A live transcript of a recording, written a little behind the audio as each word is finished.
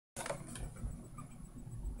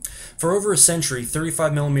For over a century,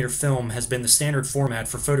 35mm film has been the standard format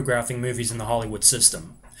for photographing movies in the Hollywood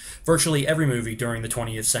system. Virtually every movie during the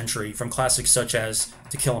 20th century, from classics such as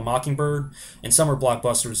To Kill a Mockingbird and summer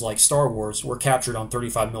blockbusters like Star Wars, were captured on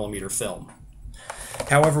 35mm film.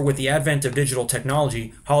 However, with the advent of digital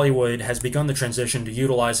technology, Hollywood has begun the transition to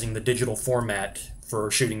utilizing the digital format for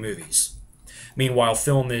shooting movies. Meanwhile,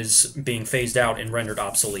 film is being phased out and rendered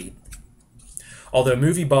obsolete. Although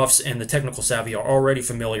movie buffs and the technical savvy are already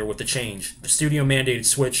familiar with the change, the studio-mandated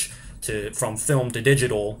switch from film to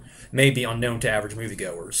digital may be unknown to average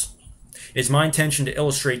moviegoers. It is my intention to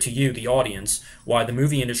illustrate to you, the audience, why the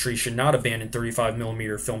movie industry should not abandon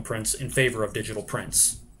 35mm film prints in favor of digital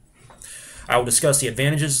prints. I will discuss the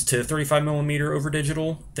advantages to 35mm over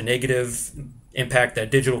digital, the negative impact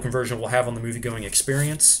that digital conversion will have on the moviegoing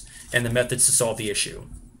experience, and the methods to solve the issue.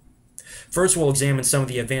 First, we'll examine some of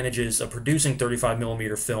the advantages of producing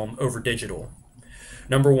 35mm film over digital.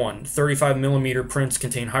 Number 1, 35mm prints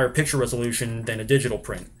contain higher picture resolution than a digital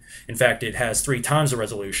print. In fact, it has 3 times the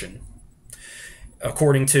resolution.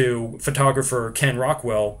 According to photographer Ken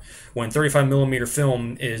Rockwell, when 35mm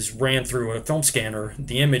film is ran through a film scanner,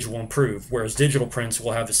 the image will improve, whereas digital prints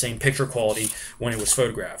will have the same picture quality when it was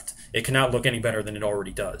photographed. It cannot look any better than it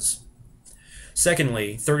already does.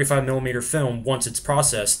 Secondly, 35mm film, once it's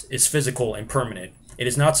processed, is physical and permanent. It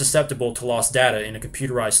is not susceptible to lost data in a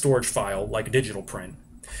computerized storage file like a digital print.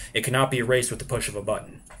 It cannot be erased with the push of a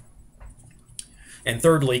button. And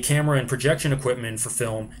thirdly, camera and projection equipment for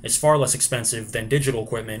film is far less expensive than digital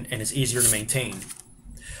equipment and is easier to maintain.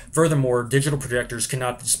 Furthermore, digital projectors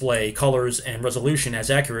cannot display colors and resolution as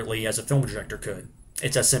accurately as a film projector could.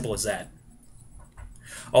 It's as simple as that.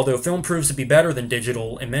 Although film proves to be better than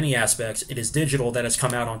digital in many aspects, it is digital that has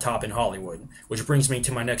come out on top in Hollywood, which brings me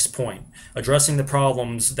to my next point, addressing the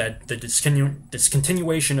problems that the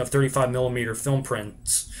discontinuation of 35mm film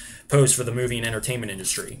prints pose for the movie and entertainment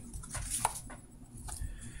industry.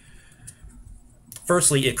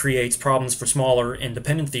 Firstly, it creates problems for smaller,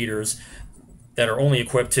 independent theaters that are only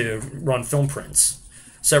equipped to run film prints.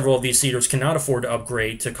 Several of these theaters cannot afford to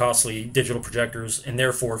upgrade to costly digital projectors and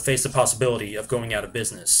therefore face the possibility of going out of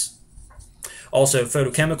business. Also,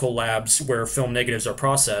 photochemical labs where film negatives are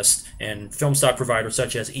processed and film stock providers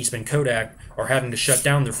such as Eastman Kodak are having to shut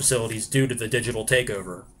down their facilities due to the digital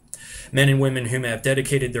takeover. Men and women who have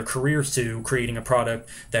dedicated their careers to creating a product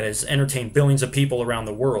that has entertained billions of people around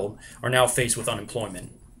the world are now faced with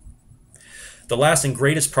unemployment. The last and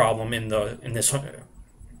greatest problem in this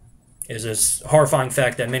is this horrifying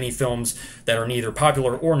fact that many films that are neither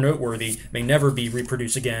popular or noteworthy may never be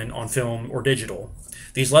reproduced again on film or digital.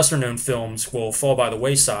 These lesser-known films will fall by the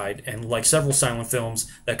wayside, and like several silent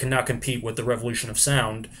films that cannot compete with the revolution of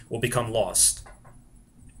sound, will become lost.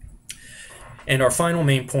 And our final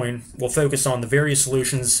main point will focus on the various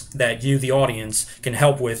solutions that you, the audience, can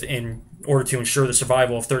help with in order to ensure the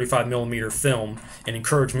survival of 35mm film and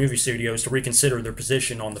encourage movie studios to reconsider their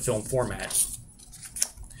position on the film format.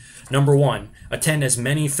 Number 1, attend as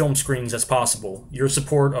many film screenings as possible. Your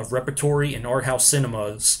support of repertory and art house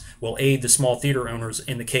cinemas will aid the small theater owners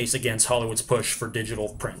in the case against Hollywood's push for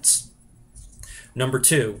digital prints. Number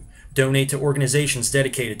 2, donate to organizations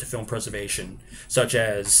dedicated to film preservation, such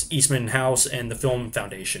as Eastman House and the Film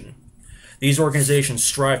Foundation. These organizations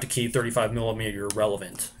strive to keep 35mm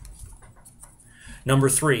relevant. Number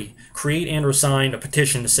 3, create and or sign a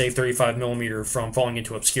petition to save 35mm from falling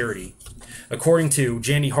into obscurity. According to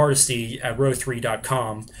Jandy Hardesty at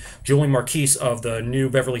row3.com, Julie Marquise of the New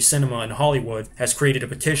Beverly Cinema in Hollywood has created a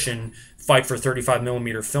petition, Fight for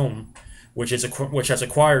 35mm Film, which has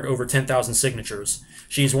acquired over 10,000 signatures.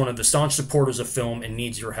 She is one of the staunch supporters of film and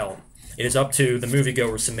needs your help. It is up to the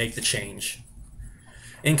moviegoers to make the change.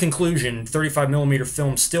 In conclusion, 35mm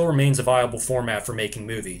film still remains a viable format for making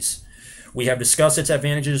movies. We have discussed its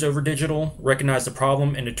advantages over digital, recognized the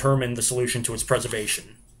problem, and determined the solution to its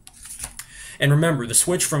preservation. And remember, the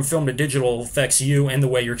switch from film to digital affects you and the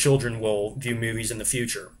way your children will view movies in the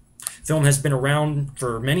future. Film has been around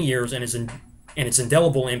for many years and its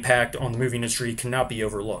indelible impact on the movie industry cannot be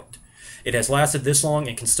overlooked. It has lasted this long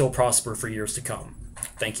and can still prosper for years to come.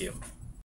 Thank you.